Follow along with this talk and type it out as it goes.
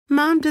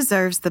Mom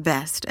deserves the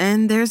best,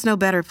 and there's no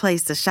better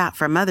place to shop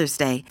for Mother's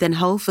Day than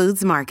Whole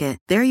Foods Market.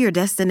 They're your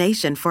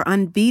destination for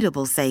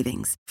unbeatable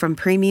savings, from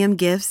premium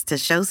gifts to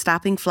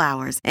show-stopping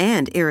flowers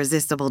and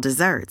irresistible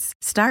desserts.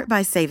 Start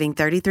by saving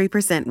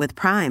 33% with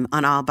Prime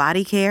on all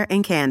body care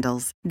and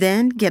candles.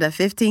 Then get a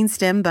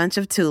 15-stem bunch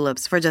of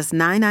tulips for just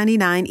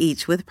 $9.99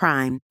 each with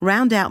Prime.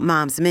 Round out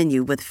Mom's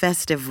menu with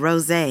festive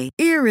rosé,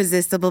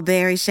 irresistible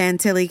berry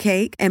chantilly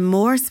cake, and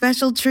more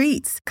special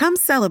treats. Come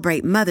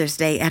celebrate Mother's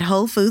Day at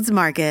Whole Foods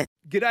Market.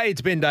 G'day,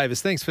 it's Ben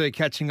Davis. Thanks for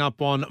catching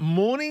up on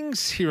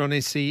mornings here on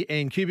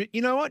SENQ. But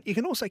you know what? You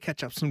can also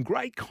catch up some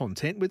great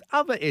content with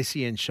other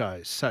SEN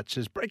shows, such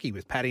as Brekkie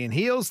with Paddy and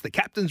Heels, The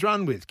Captain's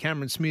Run with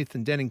Cameron Smith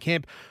and Dennon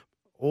Kemp,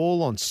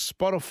 all on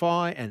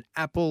Spotify and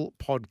Apple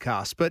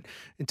Podcasts. But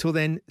until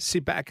then,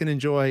 sit back and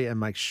enjoy, and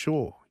make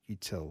sure you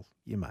tell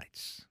your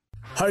mates.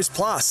 Host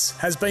Plus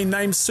has been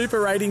named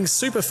Super Ratings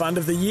Super Fund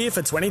of the Year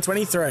for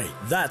 2023.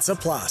 That's a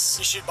plus.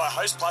 Issued by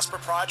Host Plus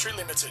Proprietary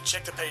Limited.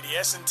 Check the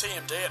PDS and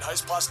TMD at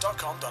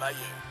hostplus.com.au.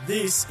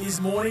 This is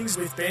Mornings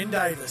with Ben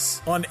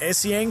Davis on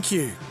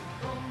SENQ.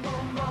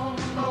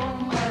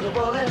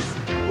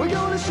 We're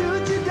gonna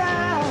shoot you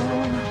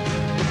down.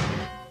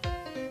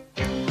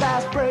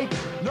 Fast break.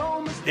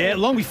 Yeah,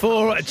 long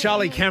before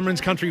Charlie Cameron's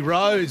Country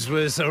Roads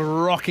was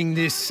rocking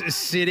this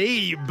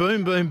city.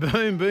 Boom, boom,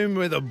 boom, boom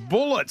with the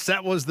Bullets.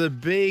 That was the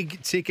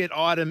big ticket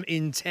item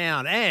in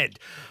town. And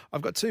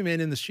I've got two men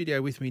in the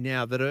studio with me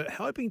now that are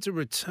hoping to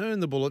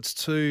return the Bullets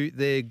to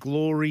their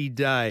glory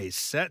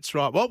days. That's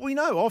right. Well, we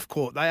know off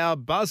court they are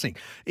buzzing.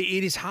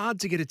 It is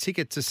hard to get a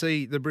ticket to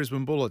see the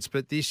Brisbane Bullets,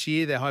 but this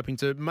year they're hoping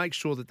to make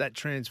sure that that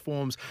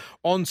transforms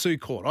onto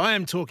court. I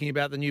am talking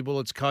about the new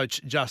Bullets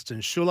coach,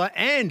 Justin Schueller,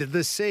 and the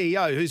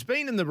CEO, who's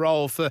been in the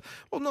role for,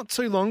 well, not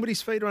too long, but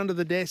his feet are under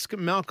the desk,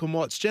 Malcolm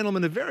Watts.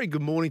 Gentlemen, a very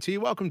good morning to you.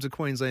 Welcome to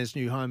Queensland's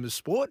new home of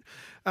sport.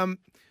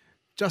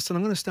 Justin,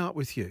 I'm going to start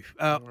with you.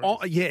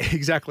 Yeah,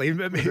 exactly.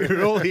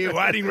 We're all here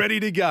waiting, ready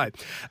to go.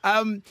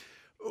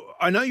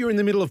 I know you're in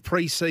the middle of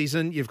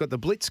pre-season. You've got the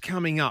Blitz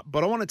coming up,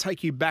 but I want to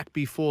take you back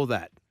before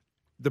that.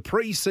 The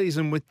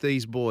pre-season with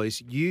these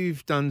boys,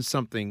 you've done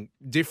something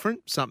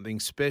different,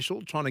 something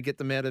special, trying to get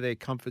them out of their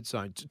comfort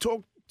zone.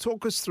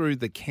 Talk us through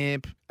the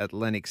camp at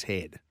Lennox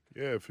Head.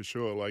 Yeah, for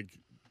sure. Like,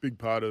 big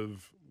part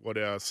of what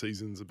our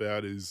season's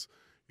about is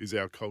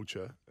our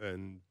culture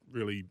and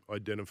really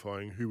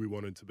identifying who we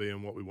wanted to be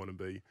and what we want to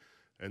be.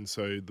 And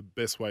so the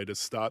best way to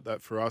start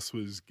that for us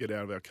was get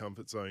out of our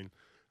comfort zone,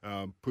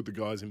 put the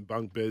guys in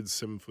bunk beds,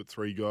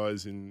 7'3"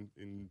 guys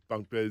in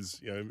bunk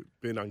beds,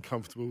 being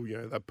uncomfortable.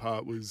 That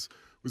part was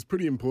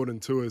pretty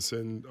important to us.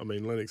 And I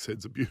mean, Lennox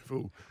Head's a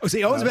beautiful. Oh,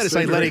 see, I was about to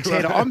say Lennox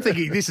Head. I'm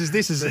thinking this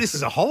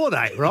is a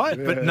holiday, right?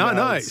 Yeah, but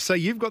no. So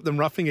you've got them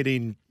roughing it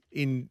in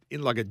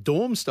like a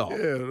dorm style.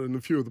 Yeah, and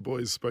a few of the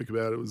boys spoke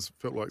about it.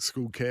 Felt like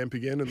school camp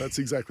again, and that's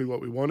exactly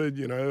what we wanted,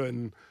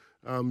 and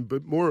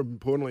but more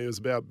importantly, it was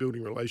about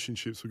building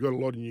relationships. We've got a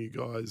lot of new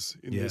guys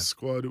in this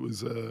squad. It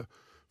was a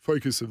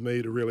focus of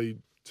me to really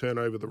turn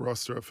over the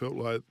roster. I felt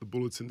like the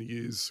Bullets in the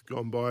years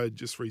gone by had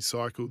just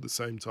recycled the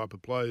same type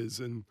of players,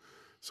 and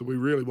so we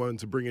really wanted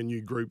to bring a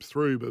new group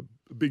through, but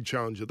a big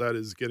challenge of that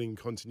is getting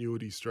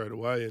continuity straight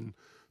away, and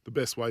the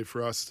best way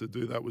for us to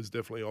do that was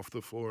definitely off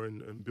the floor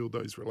and build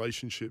those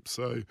relationships.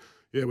 So,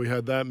 yeah, we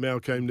had that. Mal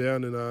came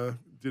down and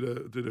did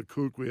a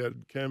cook. We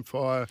had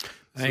campfire,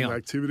 some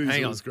activities.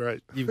 It was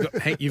great.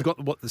 You've got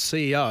what the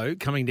CEO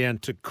coming down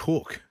to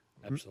cook.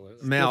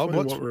 Absolutely. Mal,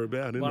 what we're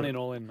about, isn't One it? in,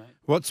 all in, mate.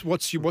 What's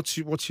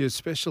your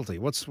specialty?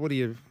 What do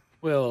you?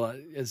 Well,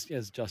 as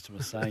Justin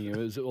was saying, it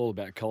was all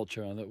about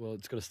culture. I thought, well,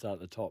 it's got to start at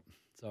the top.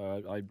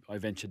 So I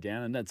ventured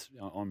down, and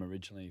I'm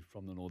originally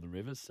from the Northern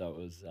Rivers, so it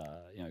was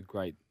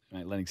great.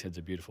 Lennox Head's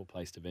a beautiful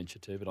place to venture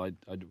to, but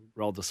I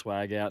rolled the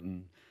swag out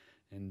and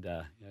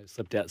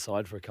slept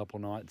outside for a couple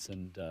of nights,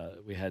 and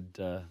we had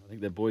I think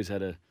the boys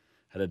had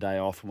a day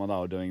off, and while they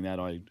were doing that,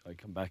 I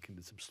come back and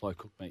did some slow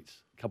cooked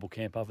meats, a couple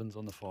camp ovens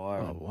on the fire.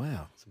 Oh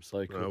wow! Some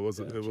slow cooked. No,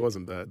 it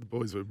wasn't bad. The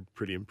boys were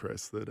pretty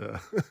impressed that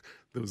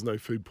there was no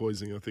food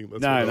poisoning. I think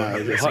that's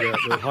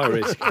high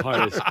risk.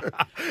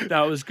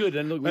 No, it was good,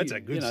 and look, that's a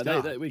good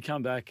start. We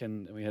come back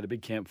and we had a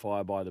big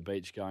campfire by the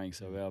beach going,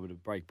 so we were able to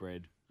break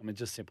bread. I mean,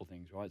 just simple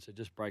things, right? So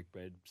just break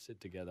bread, sit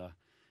together,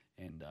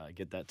 and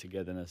get that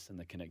togetherness and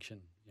the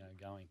connection,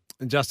 going.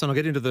 And Justin, I'll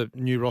get into the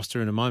new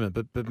roster in a moment,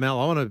 but Mel,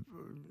 I want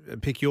to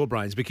pick your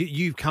brains because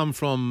you've come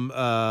from,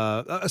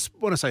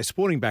 when I say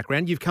sporting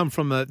background, you've come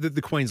from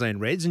the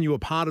Queensland Reds, and you were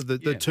part of the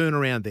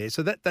turnaround there.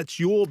 So that's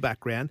your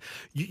background.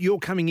 You're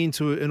coming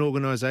into an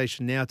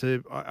organisation now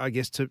to, I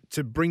guess,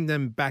 to bring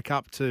them back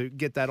up to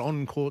get that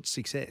on-court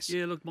success.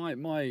 Yeah, look, my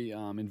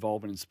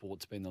involvement in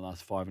sport's been the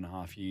last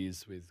 5.5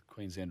 years with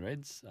Queensland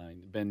Reds.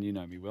 Ben, you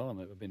know me well.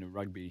 I've been a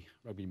rugby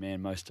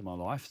man most of my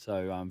life,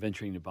 so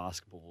venturing into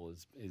basketball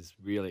is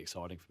really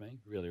exciting for me,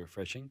 really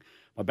refreshing.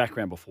 My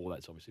background before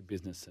that's obviously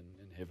business and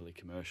heavily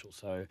commercial.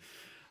 So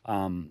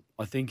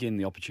I think in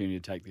the opportunity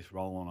to take this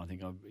role on, I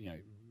think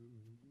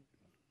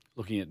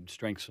looking at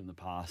strengths from the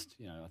past,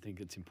 I think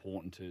it's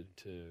important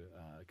to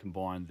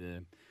combine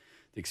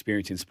the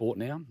experience in sport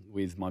now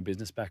with my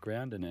business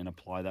background and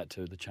apply that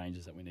to the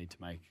changes that we need to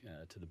make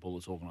to the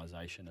Bullets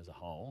organisation as a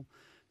whole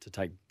to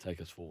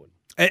take us forward.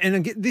 And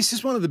again, this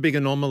is one of the big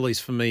anomalies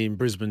for me in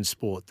Brisbane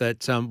sport,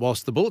 that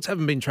whilst the Bullets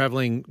haven't been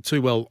travelling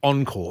too well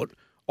on court,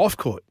 off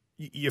court,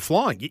 you're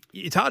flying.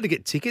 It's hard to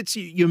get tickets.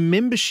 Your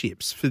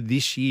memberships for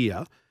this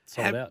year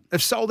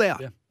have sold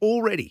out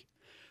already.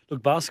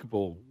 Look,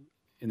 basketball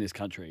in this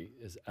country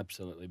is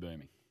absolutely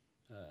booming.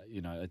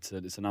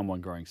 It's a number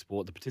one growing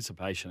sport. The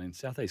participation in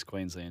Southeast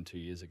Queensland 2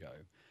 years ago,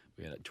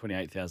 we had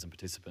 28,000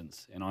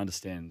 participants, and I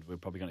understand we're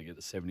probably going to get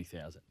to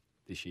 70,000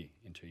 this year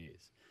in 2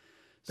 years.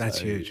 That's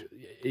huge.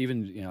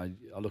 Even,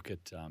 I look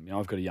at,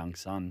 I've got a young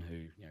son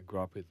who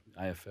grew up with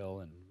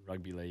AFL and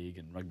rugby league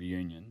and rugby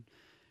union,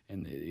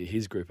 and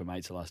his group of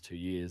mates the last 2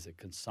 years, the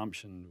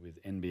consumption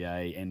with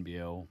NBA,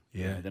 NBL,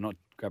 they're not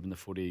grabbing the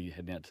footy,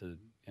 heading out to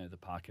the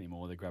park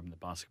anymore. They're grabbing the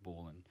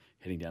basketball and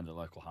heading down to the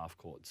local half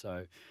court.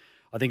 So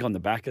I think on the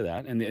back of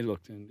that, and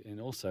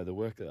and also the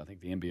work that I think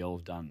the NBL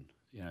have done,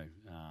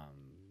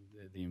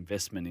 the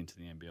investment into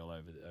the NBL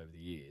over the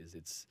years,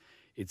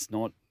 it's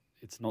not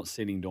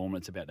sitting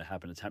dormant. It's about to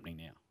happen. It's happening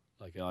now.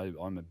 Like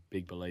I'm a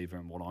big believer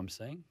in what I'm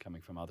seeing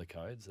coming from other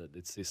codes, that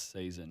it's this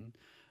season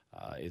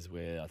is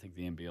where I think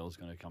the NBL is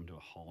going to come to a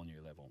whole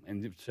new level.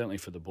 And certainly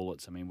for the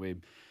Bullets, I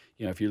mean,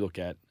 if you look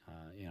at,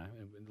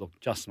 look,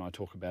 Justin and I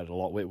talk about it a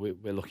lot.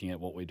 We're looking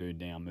at what we do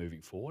now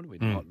moving forward. We're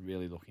not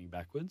really looking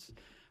backwards.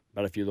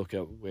 But if you look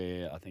at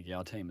where I think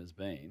our team has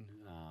been,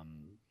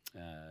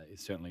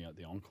 it's certainly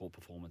the on-court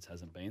performance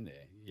hasn't been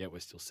there, yet we're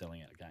still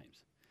selling out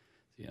games.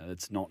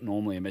 It's not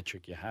normally a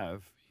metric you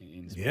have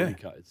in sporting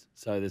codes.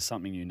 So there's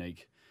something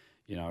unique,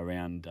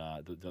 around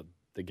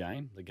the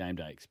game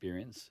day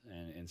experience,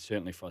 and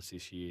certainly for us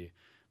this year,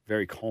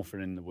 very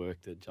confident in the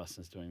work that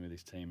Justin's doing with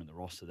his team and the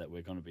roster that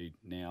we're going to be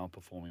now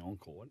performing on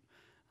court,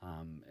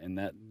 and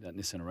that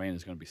Nissan Arena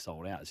is going to be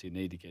sold out. So you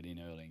need to get in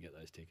early and get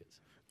those tickets.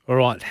 All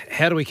right.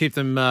 How do we keep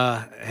them?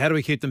 How do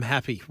we keep them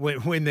happy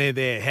when they're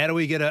there? How do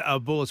we get a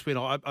Bullets win?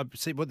 I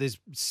see there's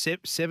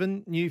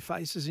 7 new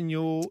faces in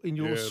your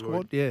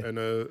squad.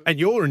 And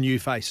you're a new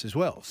face as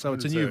well, so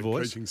it's a new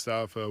voice. Coaching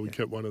staff, we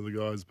kept one of the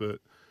guys, but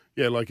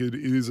it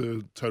is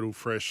a total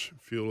fresh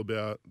feel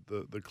about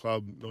the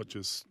club, not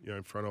just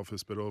front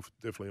office, but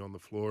definitely on the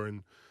floor.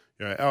 And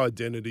our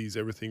identity is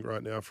everything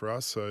right now for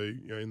us. So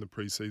in the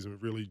preseason,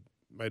 we've really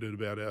made it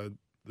about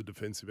the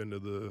defensive end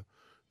of the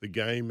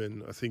game,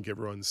 and I think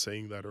everyone's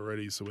seeing that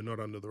already, so we're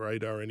not under the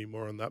radar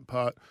anymore on that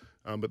part.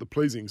 But the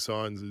pleasing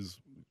signs is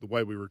the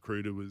way we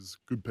recruited was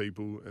good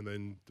people and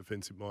then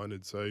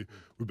defensive-minded. So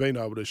we've been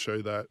able to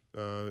show that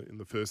in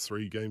the first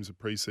 3 games of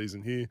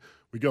pre-season here.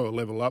 We go a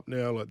level up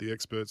now, like the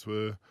experts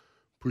were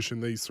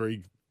pushing these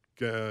 3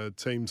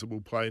 teams that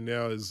will play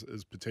now as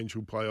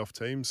potential playoff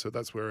teams. So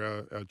that's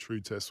where our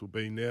true test will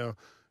be now.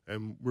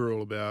 And we're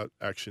all about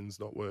actions,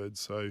 not words.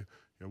 So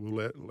we'll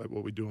let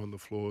what we do on the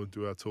floor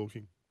do our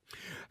talking.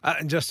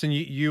 And Justin,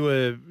 you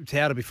were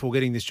touted before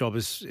getting this job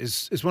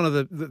as one of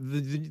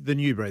the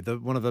new breed,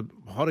 one of the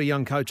hotter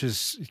young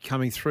coaches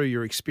coming through.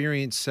 Your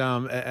experience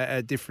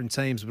at different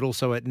teams, but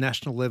also at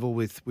national level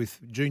with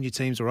junior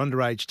teams or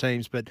underage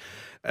teams. But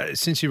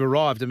since you've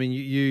arrived, I mean,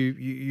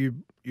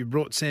 you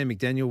brought Sam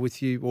McDaniel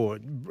with you, or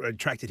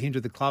attracted him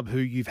to the club, who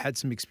you've had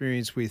some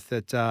experience with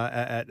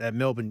at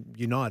Melbourne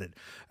United.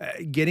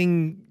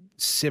 Getting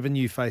 7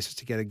 new faces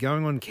together,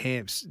 going on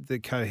camps, the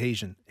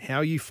cohesion. How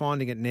are you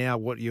finding it now?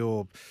 What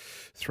you're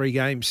 3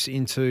 games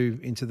into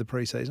the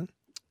preseason?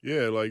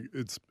 Yeah,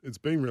 it's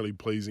been really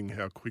pleasing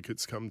how quick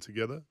it's come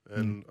together,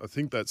 and I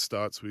think that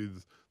starts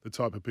with the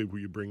type of people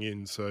you bring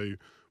in. So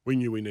we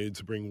knew we needed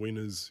to bring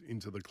winners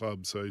into the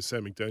club. So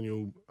Sam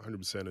McDaniel,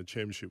 100% a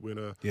championship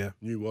winner,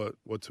 knew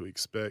what to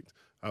expect.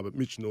 But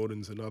Mitch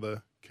Norton's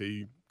another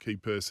key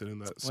person in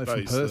that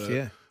space. From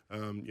Perth,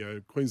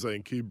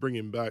 Queensland kid, bring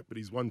him back, but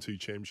he's won 2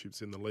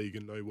 championships in the league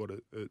and know what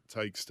it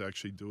takes to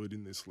actually do it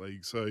in this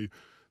league. So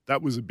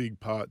that was a big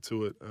part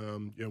to it.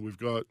 We've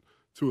got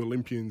 2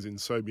 Olympians in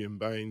Sobey and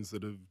Baines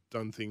that have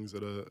done things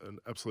at an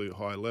absolute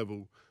high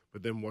level,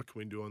 but then what can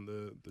we do on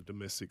the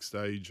domestic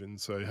stage? And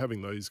so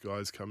having those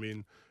guys come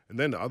in, and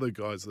then other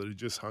guys that are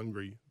just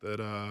hungry,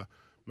 that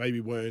maybe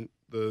weren't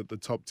the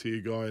top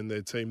tier guy in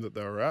their team that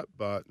they were at,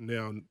 but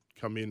now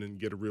come in and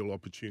get a real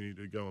opportunity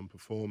to go and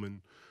perform.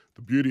 And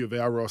the beauty of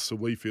our roster,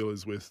 we feel,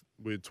 is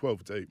we're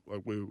 12 deep.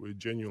 Like we're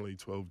genuinely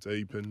 12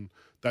 deep, and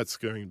that's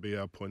going to be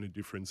our point of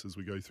difference as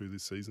we go through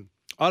this season.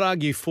 I'd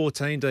argue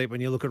 14 deep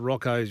when you look at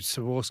Rocco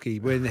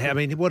Sawarski.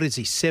 What is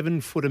he?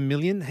 7 foot a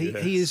million.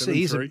 He's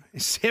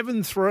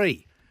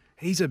 7'3".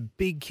 He's a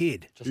big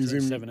kid. He's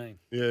 17.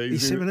 Yeah,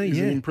 he's 17. He's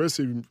an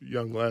impressive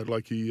young lad.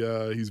 Like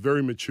he's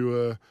very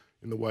mature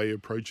in the way he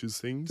approaches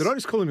things. Did I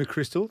just call him a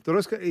crystal?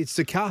 It's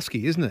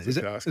Zakarski, isn't it?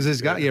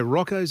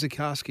 Rocco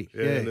Zakarski.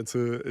 Yeah, and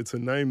it's a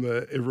name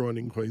that everyone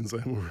in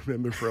Queensland will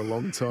remember for a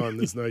long time.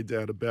 There's no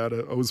doubt about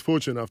it. I was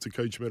fortunate enough to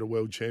coach him at a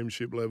world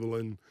championship level,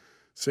 and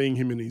seeing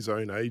him in his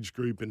own age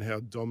group and how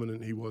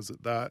dominant he was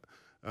at that.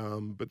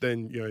 But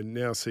then,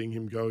 now seeing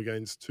him go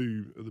against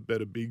 2 of the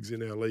better bigs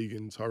in our league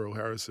in Tyrell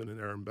Harrison and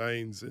Aaron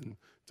Baines, and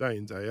day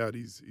in, day out,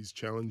 he's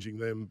challenging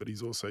them, but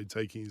he's also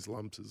taking his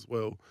lumps as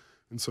well.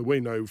 And so we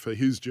know for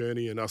his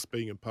journey and us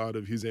being a part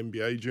of his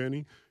NBA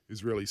journey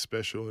is really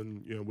special.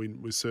 And,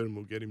 we're certain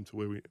we'll get him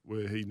to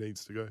where he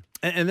needs to go.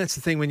 And that's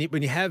the thing, when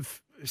you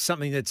have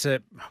something that's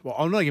I'm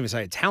not going to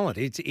say a talent,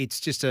 it's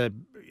just a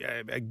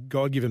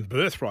God-given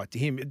birthright to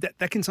him.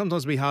 That can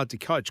sometimes be hard to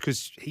coach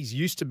because he's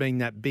used to being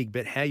that big,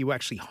 but how you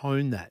actually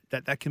hone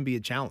that can be a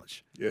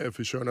challenge. Yeah,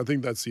 for sure. And I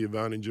think that's the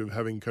advantage of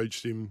having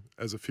coached him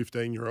as a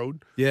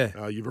 15-year-old.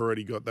 Yeah. You've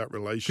already got that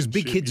relationship.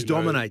 Because big kids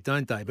dominate,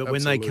 don't they? But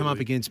when they come up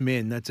against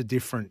men, that's a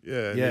different...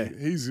 Yeah.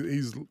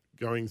 He's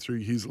going through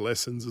his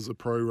lessons as a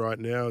pro right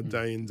now,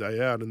 day in, day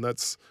out. And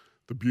that's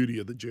the beauty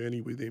of the journey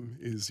with him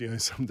is,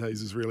 some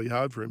days is really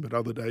hard for him, but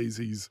other days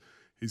he's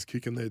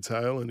kicking their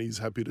tail and he's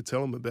happy to tell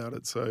them about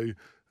it. So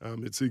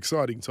it's an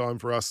exciting time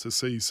for us to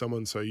see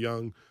someone so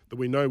young that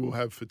we know we'll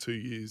have for 2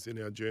 years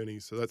in our journey.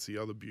 So that's the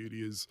other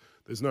beauty is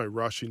there's no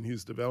rush in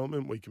his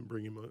development. We can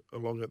bring him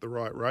along at the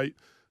right rate.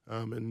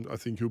 And I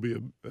think he'll be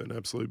an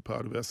absolute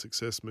part of our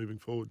success moving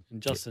forward.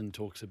 And Justin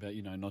talks about,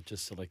 not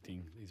just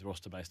selecting his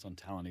roster based on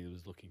talent, he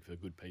was looking for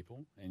good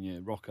people.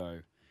 And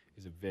Rocco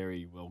is a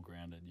very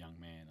well-grounded young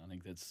man. I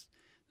think that's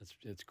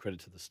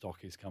credit to the stock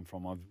he's come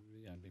from. I've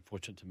been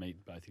fortunate to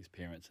meet both his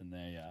parents, and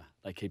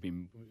they keep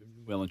him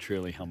well and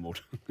truly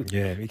humbled.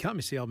 Yeah, you can't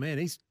miss the old man.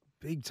 He's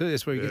big too.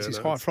 That's where he gets his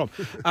height from.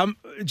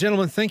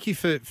 Gentlemen, thank you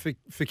for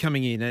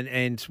coming in,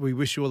 and we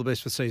wish you all the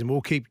best for the season.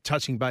 We'll keep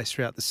touching base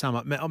throughout the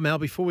summer. Mal,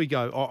 before we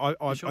go,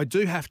 I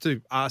do have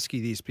to ask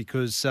you this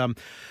because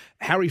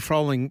Harry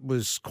Froling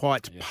was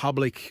quite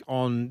public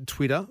on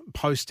Twitter,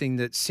 posting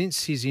that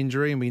since his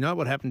injury, and we know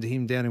what happened to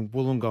him down in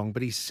Wollongong,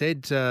 but he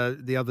said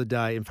the other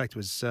day, in fact it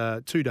was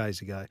 2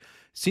 days ago,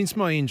 since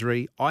my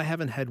injury, I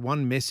haven't had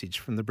one message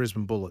from the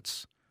Brisbane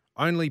Bullets.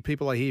 Only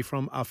people I hear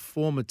from are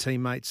former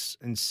teammates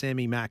and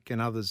Sammy Mack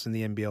and others in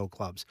the NBL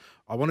clubs.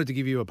 I wanted to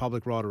give you a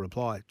public right of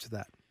reply to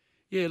that.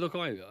 Yeah, look,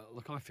 I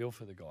feel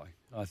for the guy.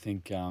 I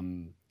think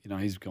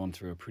he's gone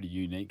through a pretty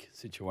unique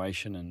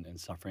situation and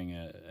suffering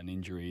an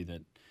injury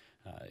that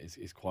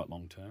is quite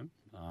long term.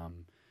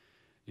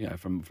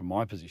 From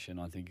my position,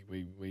 I think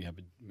we have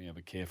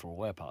a care for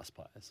all our past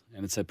players,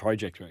 and it's a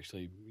project we're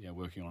actually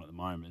working on at the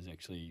moment. Is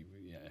actually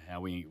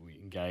how we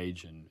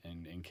engage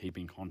and keep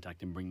in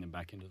contact and bring them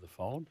back into the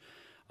fold.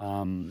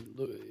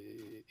 Look,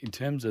 in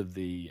terms of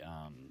the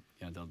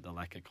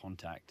lack of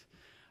contact,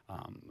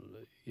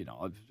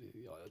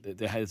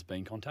 there has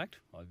been contact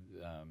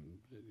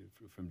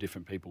from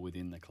different people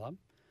within the club.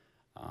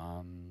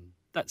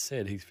 That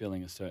said, he's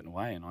feeling a certain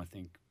way, and I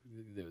think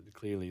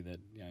clearly that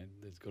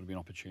there's got to be an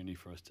opportunity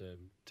for us to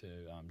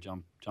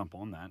jump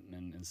on that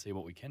and see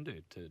what we can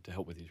do to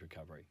help with his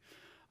recovery.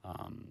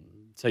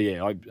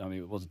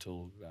 It wasn't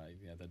until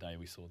the day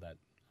we saw that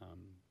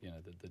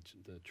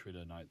the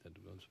Twitter note that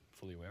I was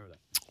fully aware of that.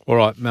 All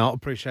right, Mel,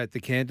 appreciate the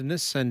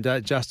candidness, and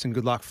Justin,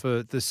 good luck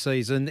for the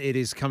season. It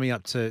is coming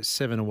up to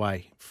 7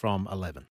 away from 11.